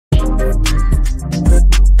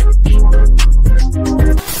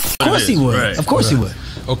course he would. Right. Of course he would.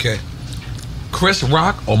 Okay. Chris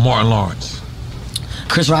Rock or Martin Lawrence?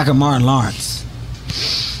 Chris Rock or Martin Lawrence?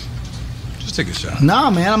 Just take a shot. Nah,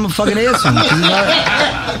 man, I'm a fucking answer.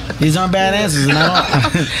 These aren't bad answers, and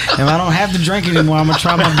if I don't have to drink anymore, I'm gonna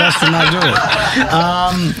try my best to not do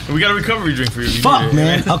it. We got a recovery drink for you. Fuck,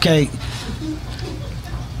 man. Okay.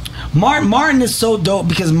 Martin is so dope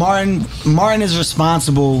because Martin is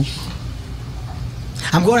responsible.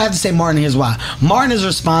 I'm going to have to say Martin. Here's why. Martin is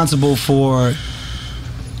responsible for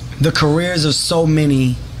the careers of so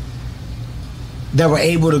many that were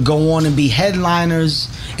able to go on and be headliners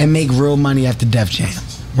and make real money after Def Jam,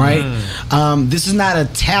 right? This is not a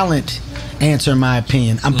talent answer in my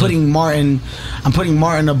opinion. I'm putting Martin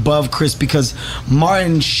above Chris because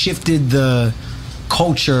Martin shifted the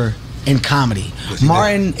culture in comedy. If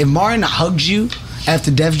Martin hugged you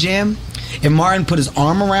after Def Jam, if Martin put his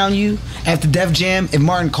arm around you after Def Jam, if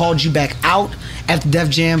Martin called you back out after Def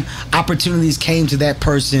Jam, opportunities came to that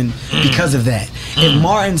person because of that. If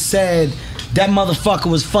Martin said, that motherfucker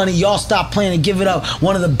was funny, y'all stop playing and give it up,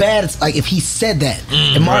 one of the baddest, like if he said that,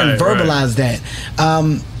 if Martin verbalized that,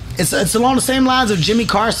 it's along the same lines of Jimmy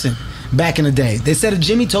Carson back in the day. They said if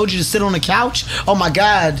Jimmy told you to sit on the couch, oh my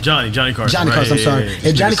God. Johnny Carson. Johnny Carson, I'm sorry.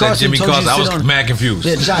 If Johnny Carson Jimmy told you to Carson, sit I was mad confused.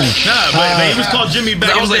 Yeah, Johnny. Nah, but he was called Jimmy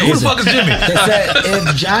back. I was like, who the fuck is Jimmy? They said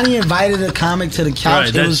if Johnny invited a comic to the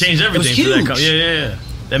couch, that changed everything. It was huge. For that yeah.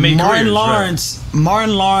 That made Martin careers,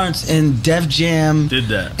 Lawrence and Def Jam did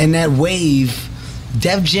that. And that wave,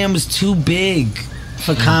 Def Jam was too big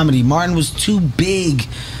for comedy. Martin was too big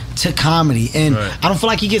to comedy. And I don't feel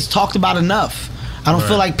like he gets talked about enough. I don't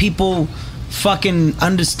feel like people fucking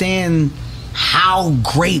understand how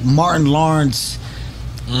great Martin Lawrence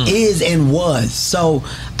is and was. So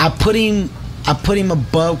I put him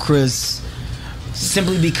above Chris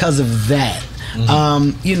simply because of that.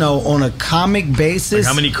 You know, on a comic basis, like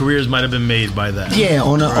how many careers might have been made by that? Yeah,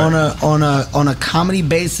 on a comedy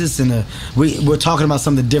basis, and we're talking about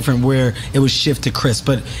something different where it was shift to Chris.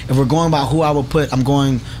 But if we're going about who I would put, I'm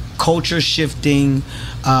going culture shifting,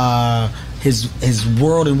 his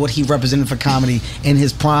world and what he represented for comedy in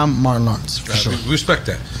his prime, Martin Lawrence for sure. Respect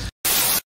that.